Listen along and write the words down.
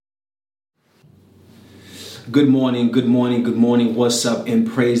Good morning, good morning, good morning. What's up?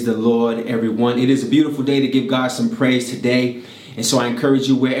 And praise the Lord, everyone. It is a beautiful day to give God some praise today. And so I encourage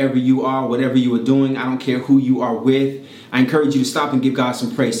you, wherever you are, whatever you are doing, I don't care who you are with, I encourage you to stop and give God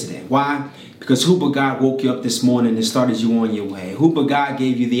some praise today. Why? Because who but God woke you up this morning and started you on your way? Who but God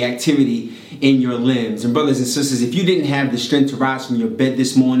gave you the activity in your limbs? And brothers and sisters, if you didn't have the strength to rise from your bed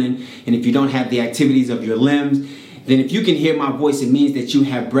this morning, and if you don't have the activities of your limbs, then if you can hear my voice, it means that you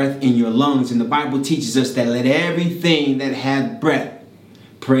have breath in your lungs. And the Bible teaches us that let everything that hath breath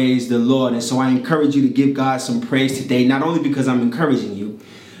praise the Lord. And so I encourage you to give God some praise today, not only because I'm encouraging you,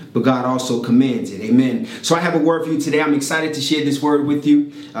 but God also commands it. Amen. So I have a word for you today. I'm excited to share this word with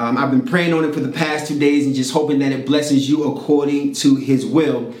you. I've been praying on it for the past 2 days and just hoping that it blesses you according to his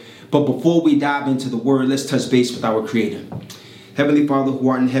will. But before we dive into the word, let's touch base with our Creator. Heavenly Father who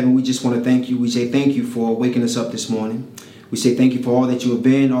art in heaven, we just want to thank you. We say thank you for waking us up this morning. We say thank you for all that you have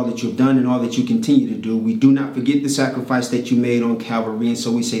been, all that you have done, and all that you continue to do. We do not forget the sacrifice that you made on Calvary, and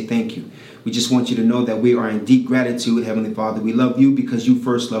so we say thank you. We just want you to know that we are in deep gratitude, Heavenly Father. We love you because you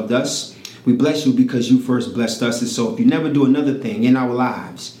first loved us. We bless you because you first blessed us. And so if you never do another thing in our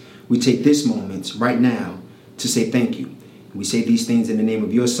lives, we take this moment right now to say thank you. We say these things in the name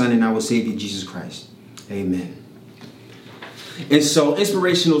of your Son and our Savior, Jesus Christ. Amen. And so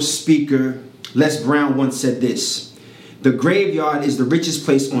inspirational speaker Les Brown once said this: the graveyard is the richest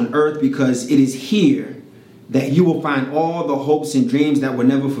place on earth because it is here that you will find all the hopes and dreams that were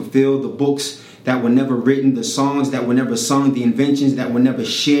never fulfilled, the books that were never written, the songs that were never sung, the inventions that were never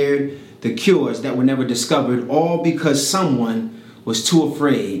shared, the cures that were never discovered, all because someone was too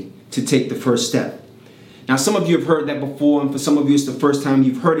afraid to take the first step. Now, some of you have heard that before, and for some of you it's the first time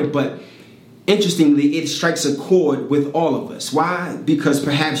you've heard it, but interestingly, it strikes a chord with all of us. Why? Because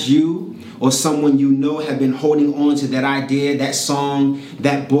perhaps you or someone you know have been holding on to that idea, that song,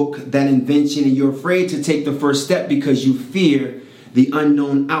 that book, that invention, and you're afraid to take the first step because you fear the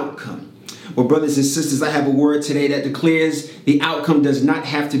unknown outcome. Well, brothers and sisters, I have a word today that declares the outcome does not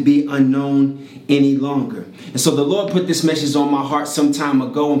have to be unknown any longer. And so the Lord put this message on my heart some time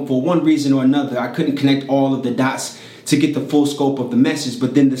ago, and for one reason or another, I couldn't connect all of the dots to get the full scope of the message.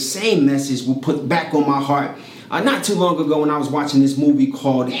 But then the same message will put back on my heart not too long ago when I was watching this movie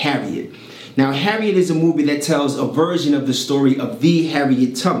called Harriet. Now, Harriet is a movie that tells a version of the story of the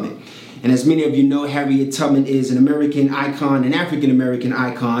Harriet Tubman. And as many of you know, Harriet Tubman is an American icon, an African-American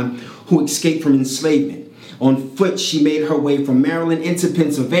icon who escaped from enslavement. On foot, she made her way from Maryland into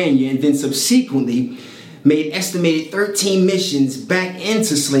Pennsylvania and then subsequently made estimated 13 missions back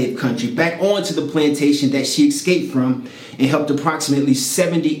into slave country, back onto the plantation that she escaped from, and helped approximately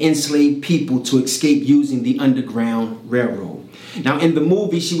 70 enslaved people to escape using the Underground Railroad. Now, in the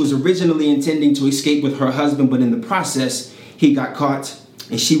movie, she was originally intending to escape with her husband, but in the process, he got caught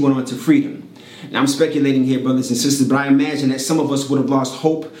and she went on to freedom. Now, I'm speculating here, brothers and sisters, but I imagine that some of us would have lost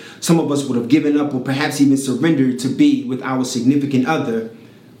hope. Some of us would have given up or perhaps even surrendered to be with our significant other.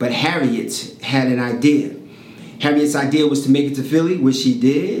 But Harriet had an idea. Harriet's idea was to make it to Philly, which she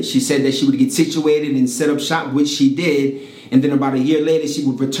did. She said that she would get situated and set up shop, which she did. And then about a year later, she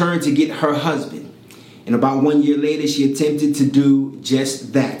would return to get her husband. And about 1 year later, she attempted to do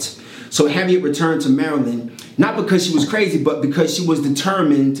just that. So Harriet returned to Maryland, not because she was crazy, but because she was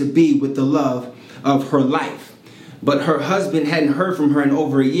determined to be with the love of her life. But her husband hadn't heard from her in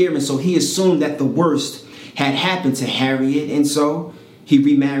over a year, and so he assumed that the worst had happened to Harriet, and so he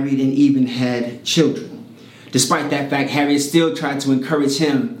remarried and even had children. Despite that fact, Harriet still tried to encourage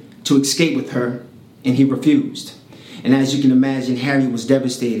him to escape with her, and he refused. And as you can imagine, Harriet was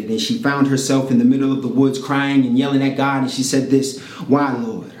devastated, and she found herself in the middle of the woods crying and yelling at God, and she said this: "Why,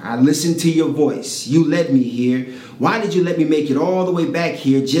 Lord? I listened to your voice. You led me here. Why did you let me make it all the way back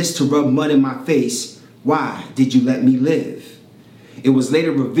here just to rub mud in my face? Why did you let me live?" It was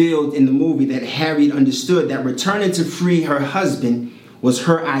later revealed in the movie that Harriet understood that returning to free her husband was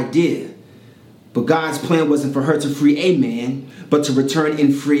her idea. But God's plan wasn't for her to free a man, but to return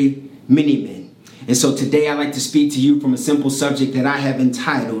and free many men. And so today I'd like to speak to you from a simple subject that I have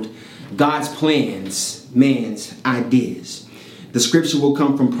entitled God's Plans, Man's Ideas. The scripture will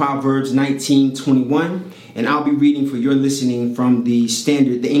come from Proverbs 19:21, and I'll be reading for your listening from the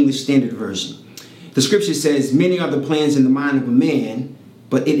English Standard Version. The scripture says, "Many are the plans in the mind of a man,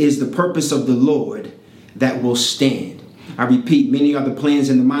 but it is the purpose of the Lord that will stand." I repeat, many are the plans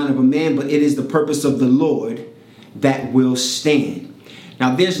in the mind of a man, but it is the purpose of the Lord that will stand.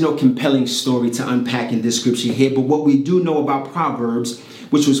 Now, there's no compelling story to unpack in this scripture here, but what we do know about Proverbs,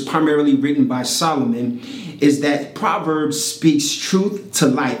 which was primarily written by Solomon, is that Proverbs speaks truth to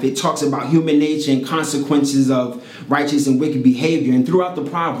life. It talks about human nature and consequences of righteous and wicked behavior. And throughout the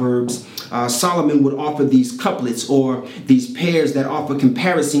Proverbs, Solomon would offer these couplets or these pairs that offer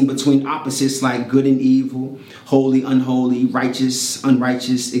comparison between opposites like good and evil, holy, unholy, righteous,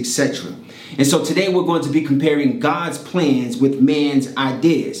 unrighteous, etc. And so today we're going to be comparing God's plans with man's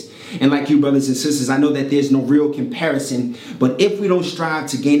ideas. And like you, brothers and sisters, I know that there's no real comparison, but if we don't strive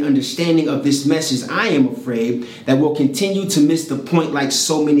to gain understanding of this message, I am afraid that we'll continue to miss the point like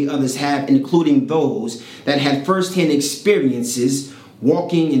so many others have, including those that had firsthand experiences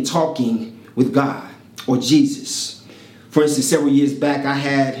walking and talking with God or Jesus. For instance, several years back, I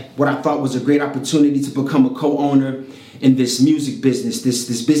had what I thought was a great opportunity to become a co-owner in this music business,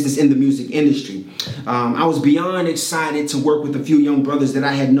 this business in the music industry. I was beyond excited to work with a few young brothers that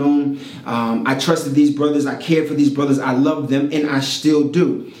I had known. I trusted these brothers. I cared for these brothers. I loved them, and I still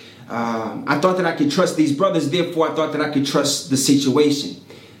do. I thought that I could trust these brothers. Therefore, I thought that I could trust the situation.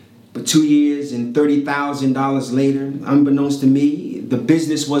 But 2 years and $30,000 later, unbeknownst to me, the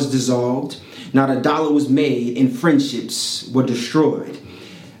business was dissolved. Not a dollar was made, and friendships were destroyed.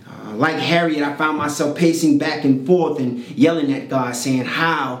 Like Harriet, I found myself pacing back and forth and yelling at God, saying,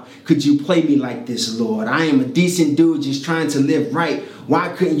 how could you play me like this, Lord? I am a decent dude just trying to live right. Why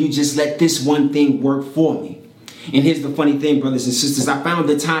couldn't you just let this one thing work for me? And here's the funny thing, brothers and sisters. I found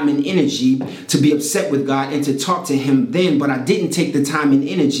the time and energy to be upset with God and to talk to him then, but I didn't take the time and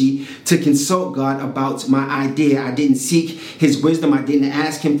energy to consult God about my idea. I didn't seek his wisdom. I didn't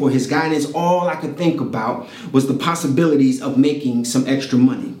ask him for his guidance. All I could think about was the possibilities of making some extra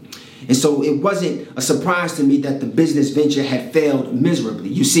money. And so it wasn't a surprise to me that the business venture had failed miserably.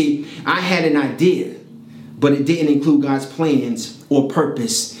 You see, I had an idea, but it didn't include God's plans or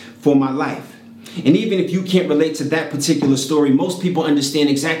purpose for my life. And even if you can't relate to that particular story, most people understand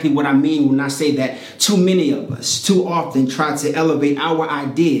exactly what I mean when I say that too many of us too often try to elevate our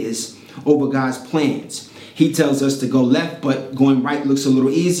ideas over God's plans. He tells us to go left, but going right looks a little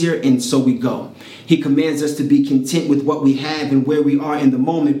easier, and so we go. He commands us to be content with what we have and where we are in the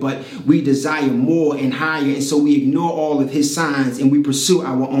moment, but we desire more and higher, and so we ignore all of his signs and we pursue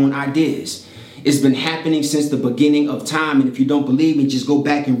our own ideas. It's been happening since the beginning of time, and if you don't believe me, just go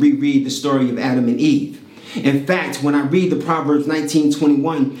back and reread the story of Adam and Eve. In fact, when I read the Proverbs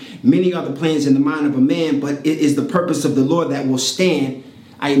 19:21, many are the plans in the mind of a man, but it is the purpose of the Lord that will stand.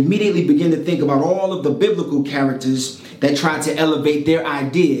 I immediately begin to think about all of the biblical characters that tried to elevate their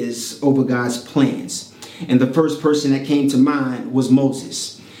ideas over God's plans. And the first person that came to mind was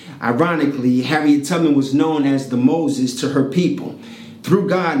Moses. Ironically, Harriet Tubman was known as the Moses to her people. Through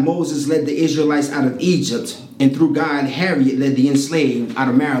God, Moses led the Israelites out of Egypt, and through God, Harriet led the enslaved out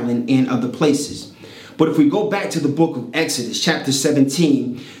of Maryland and other places. But if we go back to the book of Exodus, chapter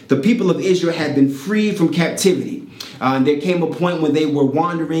 17, the people of Israel had been freed from captivity. There came a point when they were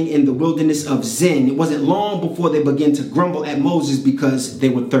wandering in the wilderness of Zin. It wasn't long before they began to grumble at Moses because they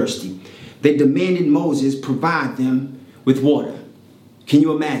were thirsty. They demanded Moses provide them with water. Can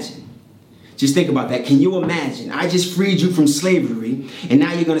you imagine? Just think about that. Can you imagine? I just freed you from slavery, and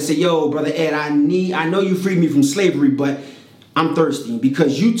now you're going to say, yo, Brother Ed, I know you freed me from slavery, but I'm thirsty.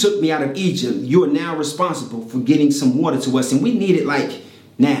 Because you took me out of Egypt, you are now responsible for getting some water to us, and we need it like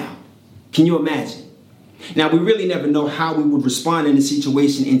now. Can you imagine? Now, we really never know how we would respond in a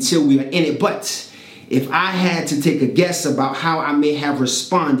situation until we are in it. But if I had to take a guess about how I may have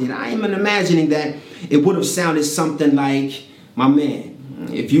responded, I am imagining that it would have sounded something like, my man,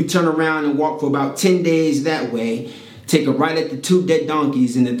 if you turn around and walk for about 10 days that way, take a right at the 2 dead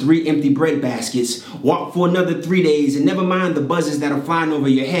donkeys and the 3 empty bread baskets, walk for another 3 days, and never mind the buzzes that are flying over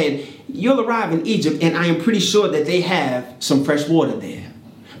your head, you'll arrive in Egypt, and I am pretty sure that they have some fresh water there.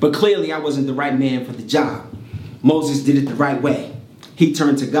 But clearly I wasn't the right man for the job. Moses did it the right way. He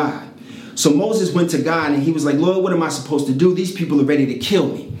turned to God. So Moses went to God and he was like, Lord, what am I supposed to do? These people are ready to kill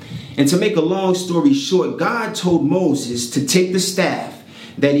me. And to make a long story short, God told Moses to take the staff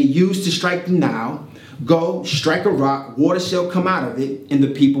that he used to strike the Nile, go strike a rock, water shall come out of it, and the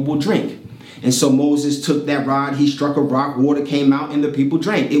people will drink. And so Moses took that rod, he struck a rock, water came out, and the people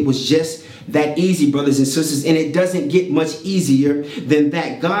drank. It was just that easy, brothers and sisters, and it doesn't get much easier than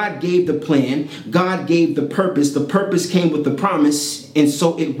that. God gave the plan, God gave the purpose came with the promise, and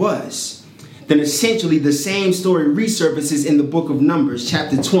so it was. Then essentially the same story resurfaces in the book of Numbers,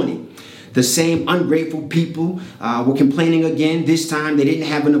 chapter 20. The same ungrateful people were complaining again. This time they didn't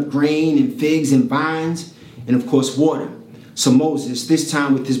have enough grain and figs and vines, and of course water. So Moses, this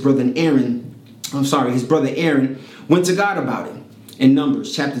time with his brother Aaron, went to God about it. In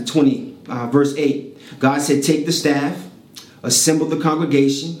Numbers chapter 20, verse 8, God said, take the staff, assemble the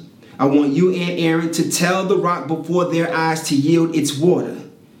congregation. I want you and Aaron to tell the rock before their eyes to yield its water.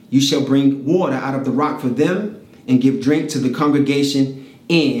 You shall bring water out of the rock for them and give drink to the congregation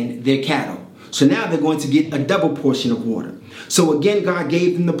and their cattle. So now they're going to get a double portion of water. So again, God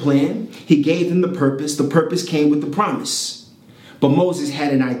gave them the plan. He gave them the purpose. The purpose came with the promise. But Moses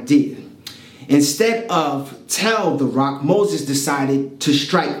had an idea. Instead of tell the rock, Moses decided to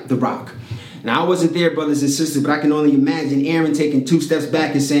strike the rock. Now, I wasn't there, brothers and sisters, but I can only imagine Aaron taking 2 steps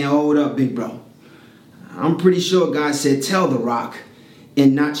back and saying, hold up, big bro. I'm pretty sure God said, tell the rock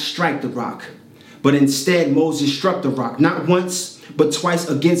and not strike the rock. But instead, Moses struck the rock, not once, but twice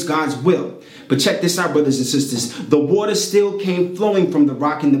against God's will. But check this out, brothers and sisters. The water still came flowing from the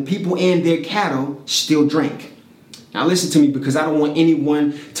rock, and the people and their cattle still drank. Now listen to me, because I don't want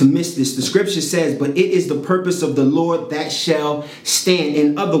anyone to miss this. The scripture says, but it is the purpose of the Lord that shall stand.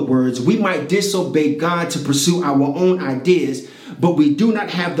 In other words, we might disobey God to pursue our own ideas, but we do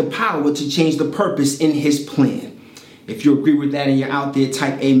not have the power to change the purpose in his plan. If you agree with that and you're out there,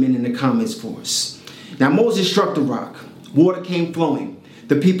 type amen in the comments for us. Now Moses struck the rock. Water came flowing.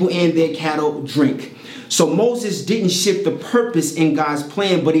 The people and their cattle drink. So Moses didn't shift the purpose in God's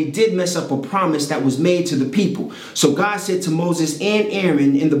plan, but he did mess up a promise that was made to the people. So God said to Moses and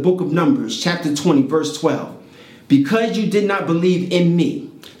Aaron in the book of Numbers, chapter 20, verse 12, because you did not believe in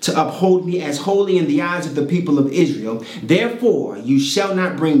me to uphold me as holy in the eyes of the people of Israel, therefore you shall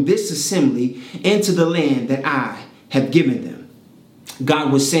not bring this assembly into the land that I have given them.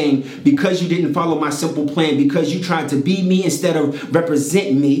 God was saying, because you didn't follow my simple plan, because you tried to be me instead of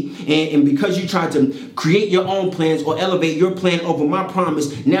represent me, and because you tried to create your own plans or elevate your plan over my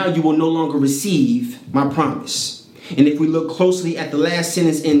promise, now you will no longer receive my promise. And if we look closely at the last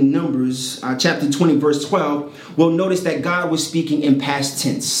sentence in Numbers, chapter 20, verse 12, we'll notice that God was speaking in past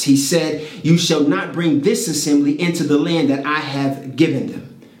tense. He said, you shall not bring this assembly into the land that I have given them.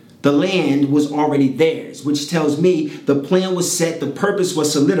 The land was already theirs, which tells me the plan was set, the purpose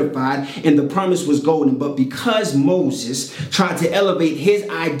was solidified, and the promise was golden. But because Moses tried to elevate his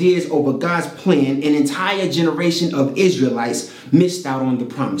ideas over God's plan, an entire generation of Israelites missed out on the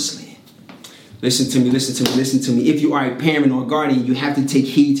promised land. Listen to me, listen to me, listen to me. If you are a parent or guardian, you have to take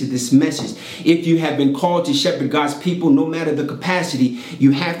heed to this message. If you have been called to shepherd God's people, no matter the capacity, you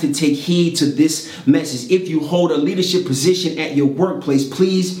have to take heed to this message. If you hold a leadership position at your workplace,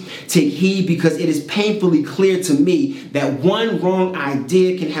 please take heed, because it is painfully clear to me that one wrong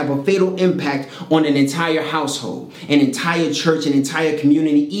idea can have a fatal impact on an entire household, an entire church, an entire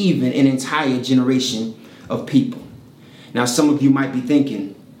community, even an entire generation of people. Now, some of you might be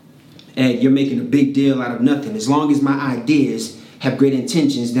thinking, and you're making a big deal out of nothing. As long as my ideas have great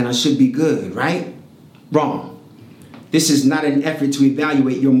intentions, then I should be good, right? Wrong. This is not an effort to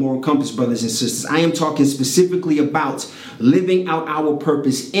evaluate your moral compass, brothers and sisters. I am talking specifically about living out our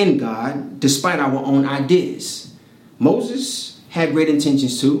purpose in God despite our own ideas. Moses had great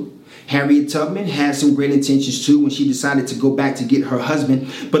intentions too. Harriet Tubman had some great intentions too when she decided to go back to get her husband.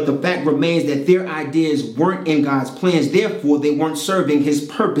 But the fact remains that their ideas weren't in God's plans. Therefore, they weren't serving his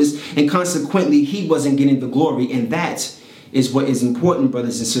purpose. And consequently, he wasn't getting the glory. And that is what is important,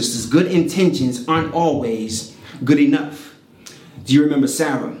 brothers and sisters. Good intentions aren't always good enough. Do you remember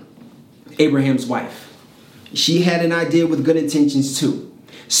Sarah, Abraham's wife? She had an idea with good intentions too.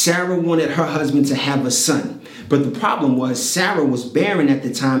 Sarah wanted her husband to have a son. But the problem was Sarah was barren at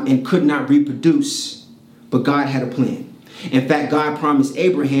the time and could not reproduce. But God had a plan. In fact, God promised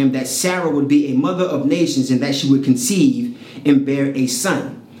Abraham that Sarah would be a mother of nations and that she would conceive and bear a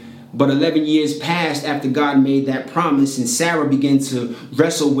son. But 11 years passed after God made that promise, and Sarah began to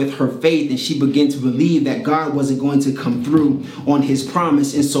wrestle with her faith, and she began to believe that God wasn't going to come through on his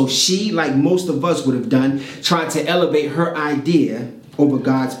promise. And so she, like most of us would have done, tried to elevate her idea over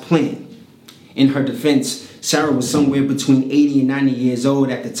God's plan. In her defense, Sarah was somewhere between 80 and 90 years old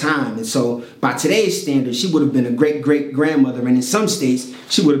at the time. And so by today's standards, she would have been a great-great-grandmother. And in some states,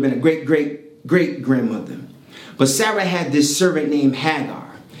 she would have been a great-great-great-grandmother. But Sarah had this servant named Hagar.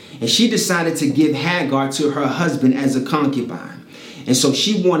 And she decided to give Hagar to her husband as a concubine. And so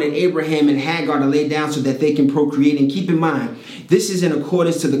she wanted Abraham and Hagar to lay down so that they can procreate. And keep in mind, this is in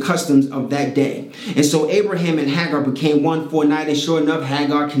accordance to the customs of that day. And so Abraham and Hagar became one for a night. And sure enough,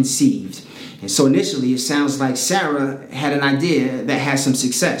 Hagar conceived. And so initially, it sounds like Sarah had an idea that had some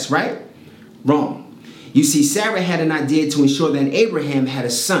success, right? Wrong. You see, Sarah had an idea to ensure that Abraham had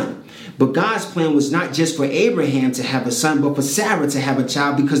a son. But God's plan was not just for Abraham to have a son, but for Sarah to have a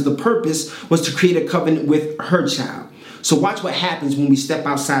child, because the purpose was to create a covenant with her child. So watch what happens when we step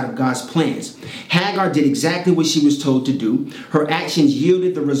outside of God's plans. Hagar did exactly what she was told to do. Her actions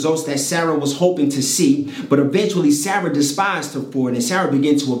yielded the results that Sarah was hoping to see, but eventually Sarah despised her for it, and Sarah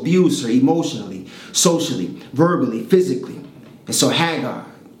began to abuse her emotionally, socially, verbally, physically. And so Hagar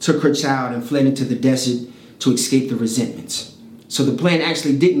took her child and fled into the desert to escape the resentments. So the plan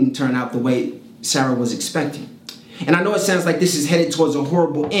actually didn't turn out the way Sarah was expecting. And I know it sounds like this is headed towards a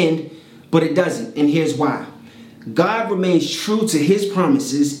horrible end, but it doesn't. And here's why. God remains true to his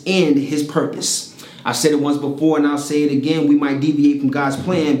promises and his purpose. I said it once before and I'll say it again. We might deviate from God's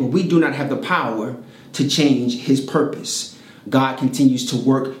plan, but we do not have the power to change his purpose. God continues to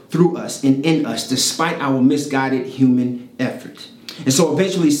work through us and in us despite our misguided human effort. And so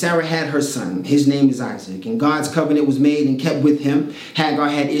eventually Sarah had her son. His name is Isaac. And God's covenant was made and kept with him. Hagar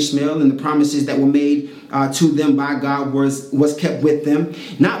had Ishmael, and the promises that were made to them by God was kept with them.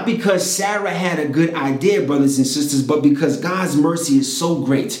 Not because Sarah had a good idea, brothers and sisters, but because God's mercy is so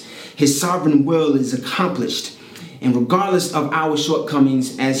great. His sovereign will is accomplished. And regardless of our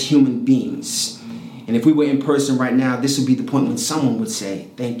shortcomings as human beings. And if we were in person right now, this would be the point when someone would say,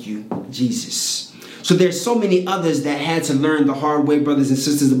 "Thank you, Jesus." So there's so many others that had to learn the hard way, brothers and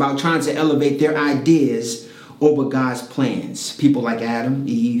sisters, about trying to elevate their ideas over God's plans. People like Adam,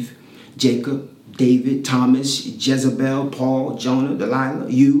 Eve, Jacob, David, Thomas, Jezebel, Paul, Jonah,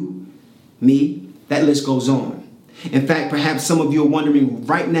 Delilah, you, me. That list goes on. In fact, perhaps some of you are wondering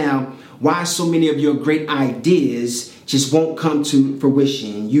right now why so many of your great ideas just won't come to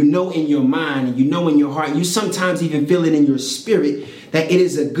fruition. You know in your mind and you know in your heart, you sometimes even feel it in your spirit that it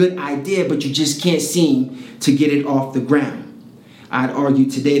is a good idea, but you just can't seem to get it off the ground. I'd argue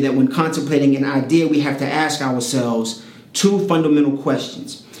today that when contemplating an idea, we have to ask ourselves two fundamental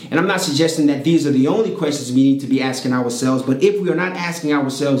questions. And I'm not suggesting that these are the only questions we need to be asking ourselves, but if we are not asking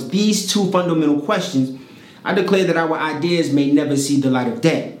ourselves these two fundamental questions, I declare that our ideas may never see the light of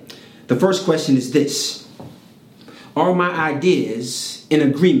day. The first question is this: are my ideas in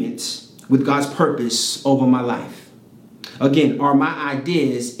agreement with God's purpose over my life? Again, are my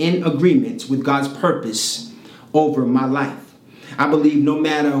ideas in agreement with God's purpose over my life? I believe no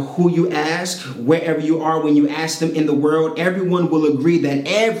matter who you ask, wherever you are when you ask them in the world, everyone will agree that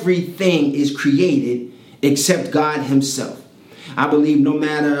everything is created except God himself. I believe no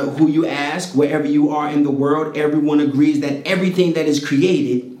matter who you ask, wherever you are in the world, everyone agrees that everything that is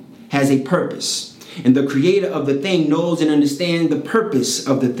created has a purpose. And the creator of the thing knows and understands the purpose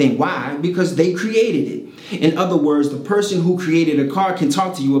of the thing. Why? Because they created it. In other words, the person who created a car can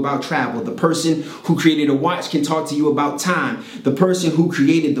talk to you about travel. The person who created a watch can talk to you about time. The person who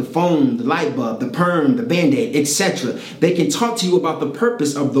created the phone, the light bulb, the perm, the Band-Aid, etc. They can talk to you about the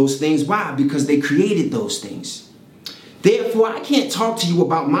purpose of those things. Why? Because they created those things. Therefore, I can't talk to you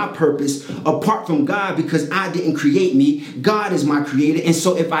about my purpose apart from God because I didn't create me. God is my creator. And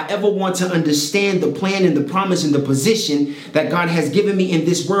so if I ever want to understand the plan and the promise and the position that God has given me in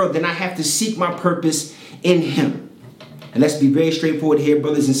this world, then I have to seek my purpose in him. And let's be very straightforward here,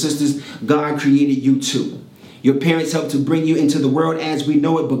 brothers and sisters. God created you too. Your parents helped to bring you into the world as we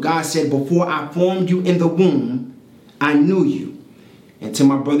know it. But God said, before I formed you in the womb, I knew you. And to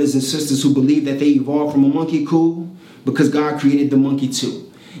my brothers and sisters who believe that they evolved from a monkey, cool. Because God created the monkey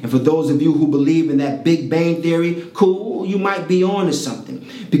too. And for those of you who believe in that Big Bang Theory, cool, you might be on to something.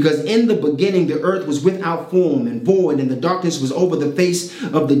 Because in the beginning, the earth was without form and void, and the darkness was over the face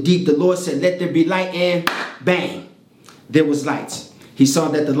of the deep. The Lord said, let there be light, and bang, there was light. He saw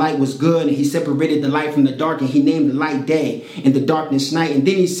that the light was good, and he separated the light from the dark, and he named the light day and the darkness night. And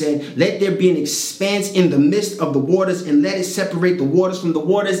then he said, let there be an expanse in the midst of the waters, and let it separate the waters from the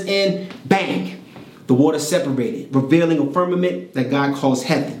waters, and bang. The water separated, revealing a firmament that God calls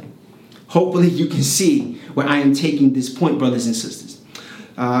heaven. Hopefully you can see where I am taking this point, brothers and sisters.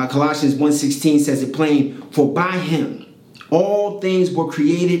 Colossians 1:16 says it plain, for by him all things were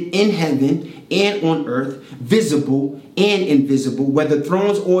created in heaven and on earth, visible and invisible, whether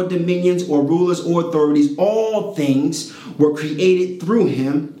thrones or dominions or rulers or authorities, all things were created through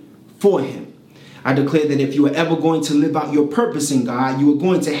him, for him. I declare that if you are ever going to live out your purpose in God, you are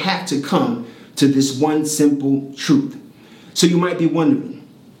going to have to come to this one simple truth. So you might be wondering,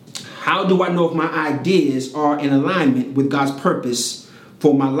 how do I know if my ideas are in alignment with God's purpose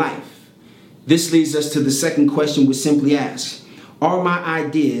for my life? This leads us to the second question, which simply asks, are my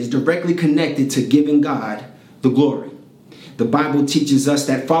ideas directly connected to giving God the glory? The Bible teaches us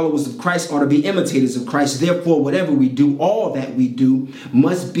that followers of Christ ought to be imitators of Christ. Therefore, whatever we do, all that we do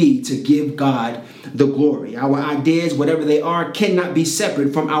must be to give God the glory. Our ideas, whatever they are, cannot be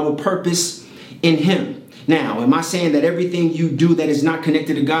separate from our purpose in him. Now, am I saying that everything you do that is not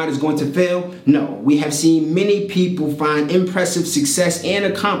connected to God is going to fail? No. We have seen many people find impressive success and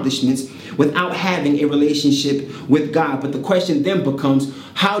accomplishments without having a relationship with God. But the question then becomes,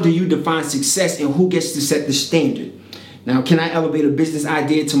 how do you define success and who gets to set the standard? Now, can I elevate a business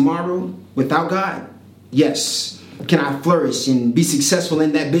idea tomorrow without God? Yes. Can I flourish and be successful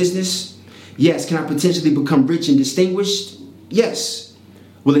in that business? Yes. Can I potentially become rich and distinguished? Yes.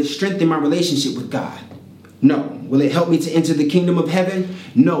 Will it strengthen my relationship with God? No. Will it help me to enter the kingdom of heaven?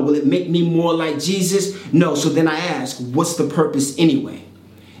 No. Will it make me more like Jesus? No. So then I ask, what's the purpose anyway?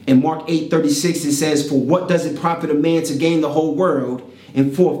 In Mark 8:36, it says, for what does it profit a man to gain the whole world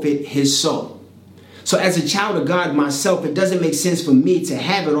and forfeit his soul? So as a child of God myself, it doesn't make sense for me to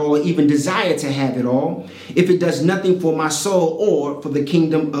have it all or even desire to have it all if it does nothing for my soul or for the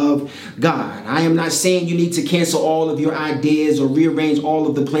kingdom of God. I am not saying you need to cancel all of your ideas or rearrange all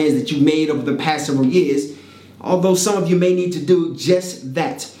of the plans that you've made over the past several years, although some of you may need to do just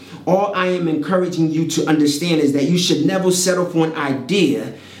that. All I am encouraging you to understand is that you should never settle for an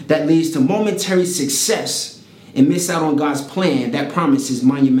idea that leads to momentary success and miss out on God's plan that promises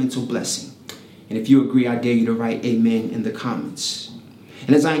monumental blessing. And if you agree, I dare you to write amen in the comments.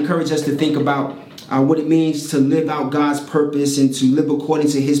 And as I encourage us to think about what it means to live out God's purpose and to live according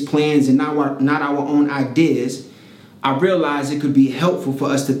to his plans and not our own ideas, I realize it could be helpful for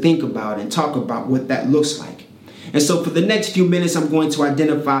us to think about and talk about what that looks like. And so for the next few minutes, I'm going to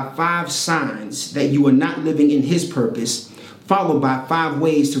identify 5 signs that you are not living in his purpose, followed by 5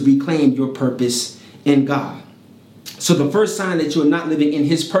 ways to reclaim your purpose in God. So the first sign that you are not living in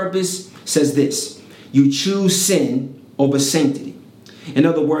his purpose says this: you choose sin over sanctity. In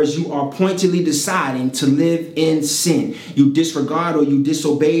other words, you are pointedly deciding to live in sin. You disregard or you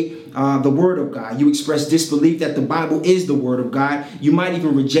disobey the word of God. You express disbelief that the Bible is the word of God. You might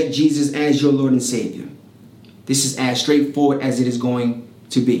even reject Jesus as your Lord and Savior. This is as straightforward as it is going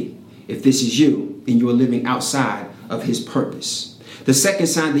to be. If this is you, then you are living outside of his purpose. The second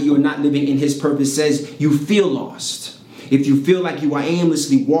sign that you are not living in his purpose says you feel lost. If you feel like you are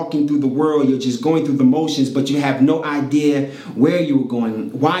aimlessly walking through the world, you're just going through the motions, but you have no idea where you are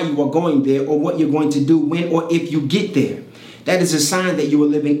going, why you are going there, or what you're going to do when or if you get there, that is a sign that you are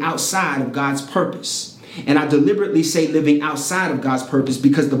living outside of God's purpose. And I deliberately say living outside of God's purpose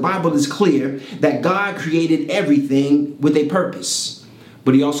because the Bible is clear that God created everything with a purpose,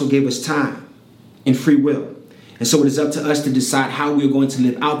 but he also gave us time and free will. And so it is up to us to decide how we are going to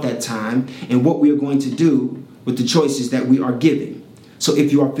live out that time and what we are going to do with the choices that we are given. So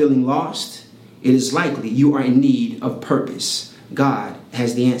if you are feeling lost, it is likely you are in need of purpose. God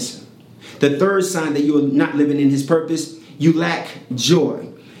has the answer. The third sign that you are not living in his purpose, you lack joy.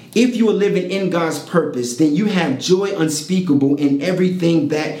 If you are living in God's purpose, then you have joy unspeakable in everything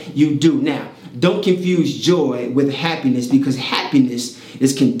that you do. Now, don't confuse joy with happiness because happiness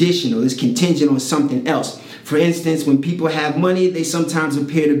is conditional, it's contingent on something else. For instance, when people have money, they sometimes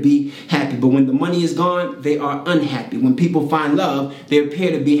appear to be happy, but when the money is gone, they are unhappy. When people find love, they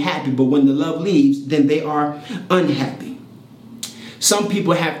appear to be happy, but when the love leaves, then they are unhappy. Some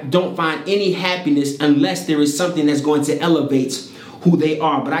people don't find any happiness unless there is something that's going to elevate who they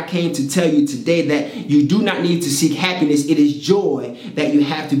are. But I came to tell you today that you do not need to seek happiness. It is joy that you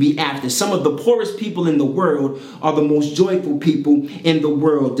have to be after. Some of the poorest people in the world are the most joyful people in the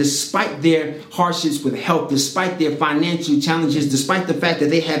world, despite their hardships with health, despite their financial challenges, despite the fact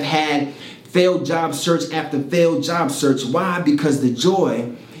that they have had failed job search after failed job search. Why? Because the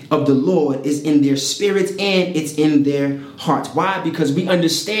joy of the Lord is in their spirits and it's in their hearts. Why? Because we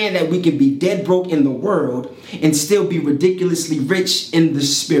understand that we can be dead broke in the world and still be ridiculously rich in the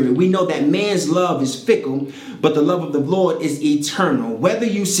spirit. We know that man's love is fickle, but the love of the Lord is eternal. Whether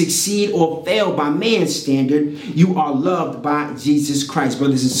you succeed or fail by man's standard, you are loved by Jesus Christ.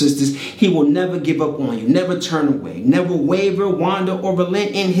 Brothers and sisters, he will never give up on you, never turn away, never waver, wander, or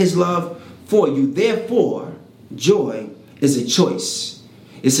relent in his love for you. Therefore, joy is a choice.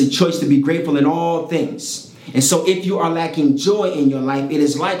 It's a choice to be grateful in all things. And so if you are lacking joy in your life, it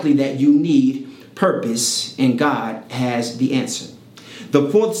is likely that you need purpose, and God has the answer.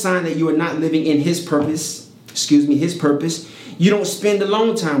 The fourth sign that you are not living in his purpose, you don't spend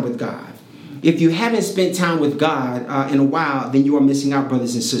alone time with God. If you haven't spent time with God in a while, then you are missing out,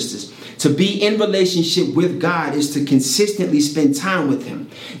 brothers and sisters. To be in relationship with God is to consistently spend time with him.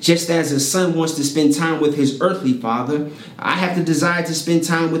 Just as a son wants to spend time with his earthly father, I have the desire to spend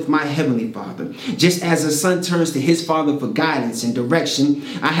time with my heavenly Father. Just as a son turns to his father for guidance and direction,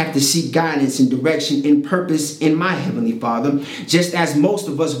 I have to seek guidance and direction and purpose in my heavenly Father. Just as most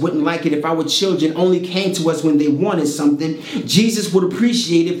of us wouldn't like it if our children only came to us when they wanted something, Jesus would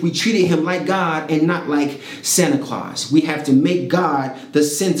appreciate if we treated him like God and not like Santa Claus. We have to make God the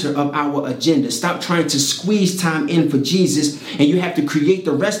center of our hour agenda. Stop trying to squeeze time in for Jesus, and you have to create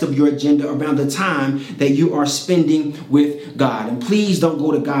the rest of your agenda around the time that you are spending with God. And please don't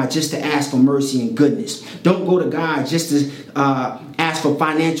go to God just to ask for mercy and goodness. Don't go to God just to ask for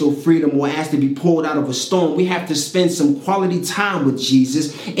financial freedom or ask to be pulled out of a storm. We have to spend some quality time with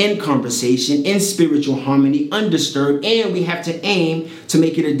Jesus in conversation, in spiritual harmony, undisturbed, and we have to aim to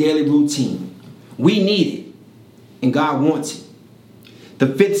make it a daily routine. We need it, and God wants it. The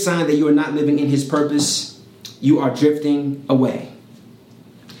fifth sign that you are not living in his purpose, you are drifting away.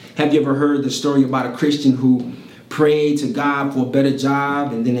 Have you ever heard the story about a Christian who prayed to God for a better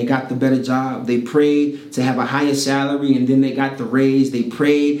job, and then they got the better job? They prayed to have a higher salary, and then they got the raise. They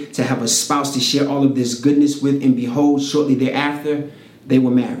prayed to have a spouse to share all of this goodness with, and behold, shortly thereafter, they were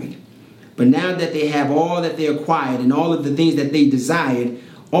married. But now that they have all that they acquired and all of the things that they desired,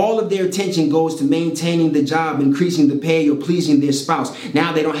 all of their attention goes to maintaining the job, increasing the pay, or pleasing their spouse.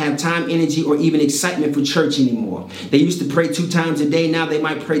 Now they don't have time, energy, or even excitement for church anymore. They used to pray 2 times a day. Now they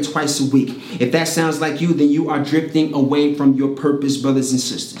might pray twice a week. If that sounds like you, then you are drifting away from your purpose, brothers and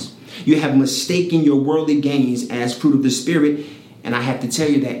sisters. You have mistaken your worldly gains as fruit of the Spirit, and I have to tell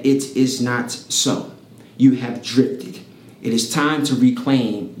you that it is not so. You have drifted. It is time to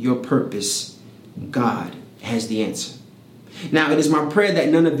reclaim your purpose. God has the answer. Now, it is my prayer that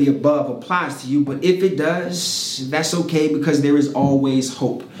none of the above applies to you, but if it does, that's okay, because there is always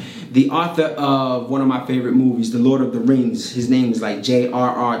hope. The author of one of my favorite movies, The Lord of the Rings, his name is like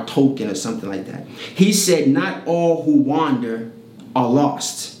J.R.R. Tolkien or something like that. He said, not all who wander are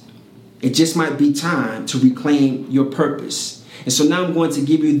lost. It just might be time to reclaim your purpose. And so now I'm going to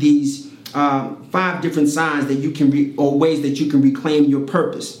give you these 5 different signs that you can or ways that you can reclaim your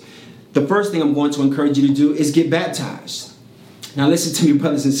purpose. The first thing I'm going to encourage you to do is get baptized. Now listen to me,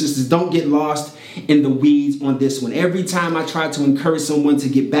 brothers and sisters. Don't get lost in the weeds on this one. Every time I try to encourage someone to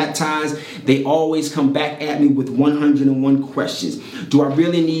get baptized, they always come back at me with 101 questions. Do I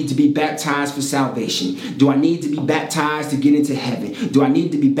really need to be baptized for salvation? Do I need to be baptized to get into heaven? Do I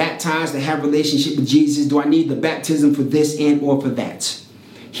need to be baptized to have a relationship with Jesus? Do I need the baptism for this and or for that?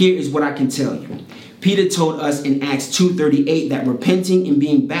 Here is what I can tell you. Peter told us in Acts 2:38 that repenting and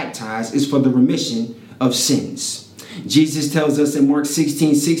being baptized is for the remission of sins. Jesus tells us in Mark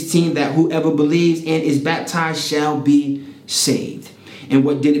 16:16 that whoever believes and is baptized shall be saved. And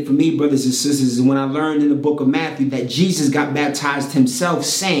what did it for me, brothers and sisters, is when I learned in the book of Matthew that Jesus got baptized himself,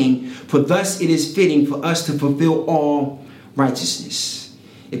 saying, "For thus it is fitting for us to fulfill all righteousness."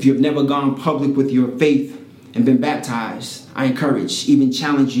 If you have never gone public with your faith and been baptized, I encourage, even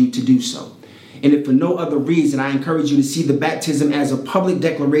challenge you to do so. And if for no other reason, I encourage you to see the baptism as a public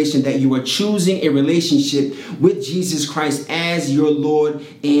declaration that you are choosing a relationship with Jesus Christ as your Lord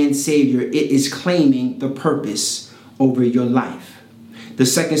and Savior. It is claiming the purpose over your life. The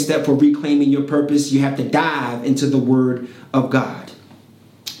second step for reclaiming your purpose, you have to dive into the Word of God.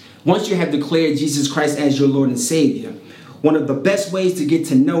 Once you have declared Jesus Christ as your Lord and Savior, one of the best ways to get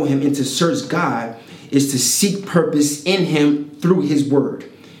to know Him and to search God is to seek purpose in Him through His Word.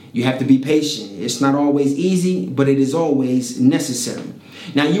 You have to be patient. It's not always easy, but it is always necessary.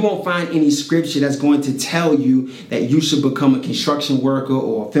 Now, you won't find any scripture that's going to tell you that you should become a construction worker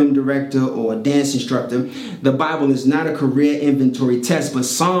or a film director or a dance instructor. The Bible is not a career inventory test, but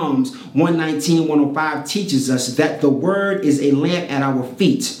Psalms 119:105 teaches us that the Word is a lamp at our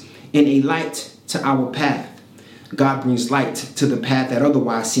feet and a light to our path. God brings light to the path that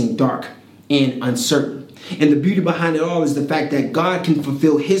otherwise seemed dark and uncertain. And the beauty behind it all is the fact that God can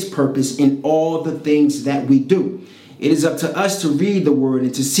fulfill His purpose in all the things that we do. It is up to us to read the Word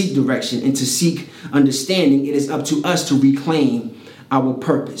and to seek direction and to seek understanding. It is up to us to reclaim our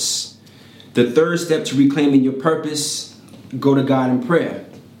purpose. The third step to reclaiming your purpose, go to God in prayer.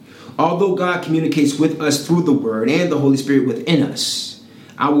 Although God communicates with us through the Word and the Holy Spirit within us,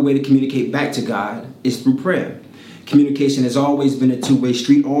 our way to communicate back to God is through prayer. Communication has always been a two-way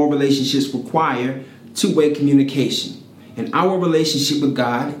street. All relationships require two-way communication, and our relationship with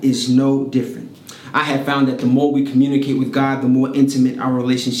God is no different. I have found that the more we communicate with God, the more intimate our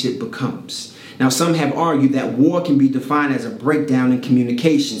relationship becomes. Now, some have argued that war can be defined as a breakdown in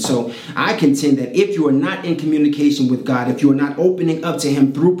communication. So I contend that if you are not in communication with God, if you are not opening up to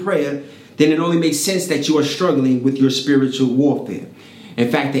Him through prayer, then it only makes sense that you are struggling with your spiritual warfare. In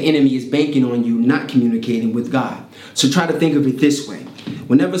fact, the enemy is banking on you not communicating with God. So try to think of it this way.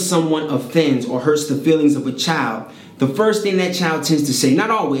 Whenever someone offends or hurts the feelings of a child, the first thing that child tends to say, not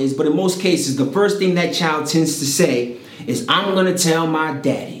always, but in most cases, the first thing that child tends to say is, "I'm going to tell my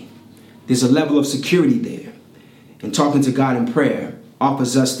daddy." There's a level of security there. And talking to God in prayer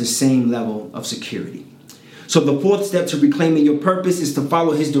offers us the same level of security. So the fourth step to reclaiming your purpose is to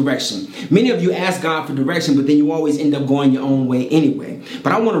follow his direction. Many of you ask God for direction, but then you always end up going your own way anyway.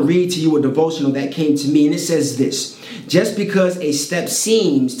 But I want to read to you a devotional that came to me, and it says this: just because a step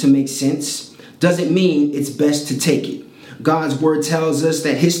seems to make sense doesn't mean it's best to take it. God's word tells us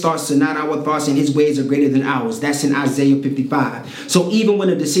that his thoughts are not our thoughts and his ways are greater than ours. That's in Isaiah 55. So even when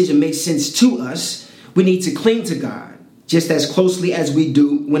a decision makes sense to us, we need to cling to God just as closely as we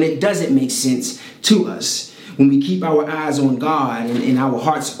do when it doesn't make sense to us. When we keep our eyes on God and our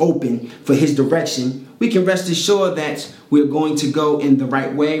hearts open for his direction, we can rest assured that we're going to go in the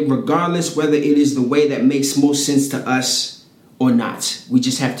right way, regardless whether it is the way that makes most sense to us or not. We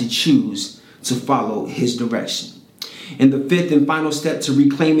just have to choose to follow his direction. And the fifth and final step to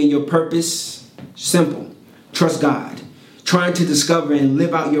reclaiming your purpose, simple: trust God. Trying to discover and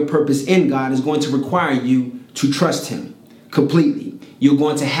live out your purpose in God is going to require you to trust him completely. You're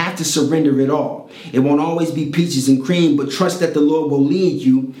going to have to surrender it all. It won't always be peaches and cream, but trust that the Lord will lead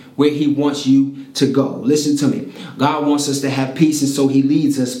you where he wants you to go. Listen to me. God wants us to have peace, and so he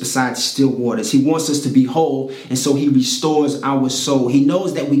leads us beside still waters. He wants us to be whole, and so he restores our soul. He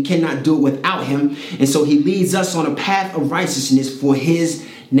knows that we cannot do it without him, and so he leads us on a path of righteousness for his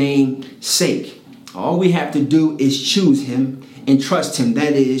name's sake. All we have to do is choose him and trust him.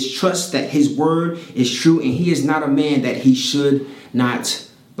 That is, trust that his word is true, and he is not a man that he should not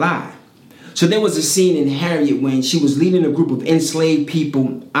lie. So there was a scene in Harriet when she was leading a group of enslaved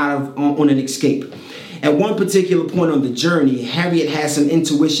people on an escape. At one particular point on the journey, Harriet had some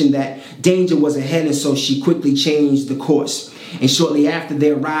intuition that danger was ahead, and so she quickly changed the course. And shortly after,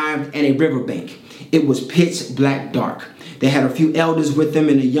 they arrived at a riverbank. It was pitch black dark. They had a few elders with them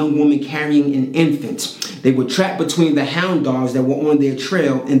and a young woman carrying an infant. They were trapped between the hound dogs that were on their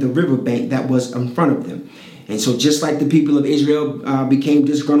trail and the riverbank that was in front of them. And so just like the people of Israel became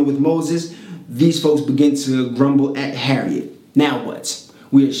disgruntled with Moses, these folks began to grumble at Harriet. Now what?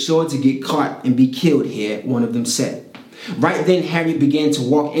 We are sure to get caught and be killed here, one of them said. Right then, Harriet began to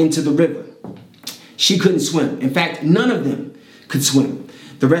walk into the river. She couldn't swim. In fact, none of them could swim.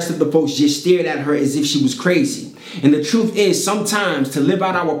 The rest of the folks just stared at her as if she was crazy. And the truth is, sometimes to live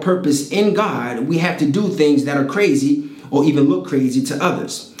out our purpose in God, we have to do things that are crazy or even look crazy to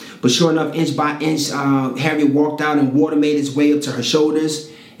others. But sure enough, inch by inch, Harriet walked out and water made its way up to her shoulders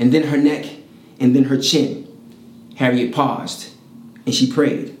and then her neck and then her chin. Harriet paused and she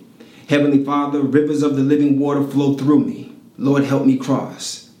prayed. Heavenly Father, rivers of the living water flow through me. Lord, help me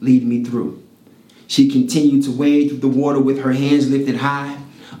cross. Lead me through. She continued to wade through the water with her hands lifted high,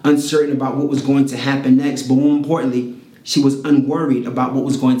 uncertain about what was going to happen next. But more importantly, she was unworried about what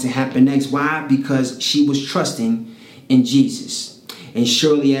was going to happen next. Why? Because she was trusting in Jesus. And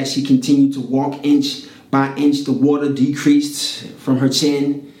surely as she continued to walk inch by inch, the water decreased from her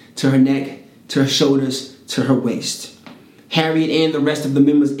chin to her neck, to her shoulders, to her waist. Harriet and the rest of the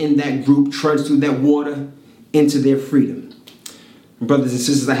members in that group trudged through that water into their freedom. Brothers and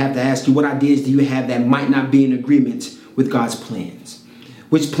sisters, I have to ask you, what ideas do you have that might not be in agreement with God's plans?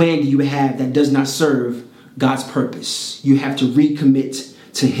 Which plan do you have that does not serve God's purpose? You have to recommit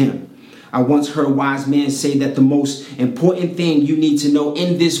to him. I once heard a wise man say that the most important thing you need to know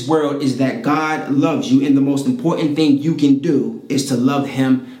in this world is that God loves you, and the most important thing you can do is to love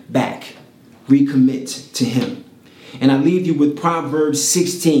him back. Recommit to him. And I leave you with Proverbs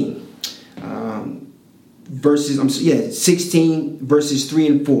 16, verses 3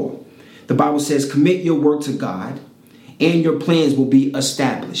 and 4. The Bible says, commit your work to God, and your plans will be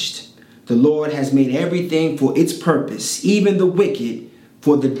established. The Lord has made everything for its purpose, even the wicked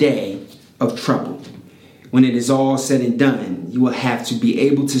for the day of trouble. When it is all said and done, you will have to be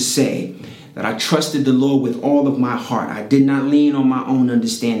able to say that I trusted the Lord with all of my heart. I did not lean on my own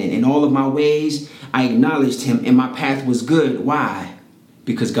understanding. In all of my ways, I acknowledged him, and my path was good. Why?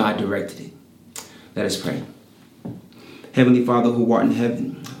 Because God directed it. Let us pray. Heavenly Father who art in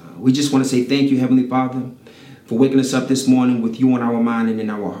heaven, we just want to say thank you, Heavenly Father, for waking us up this morning with you on our mind and in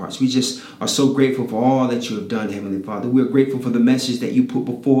our hearts. We just are so grateful for all that you have done, Heavenly Father. We are grateful for the message that you put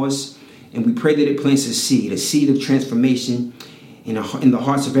before us, and we pray that it plants a seed of transformation in the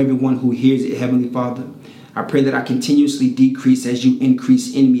hearts of everyone who hears it, Heavenly Father. I pray that I continuously decrease as you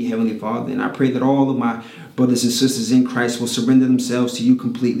increase in me, Heavenly Father. And I pray that all of my brothers and sisters in Christ will surrender themselves to you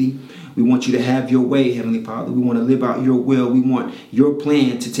completely. We want you to have your way, Heavenly Father. We want to live out your will. We want your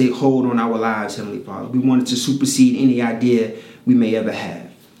plan to take hold on our lives, Heavenly Father. We want it to supersede any idea we may ever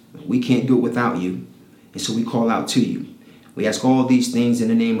have. We can't do it without you. And so we call out to you. We ask all these things in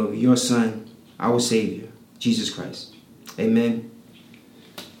the name of your Son, our Savior, Jesus Christ. Amen.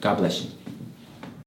 God bless you.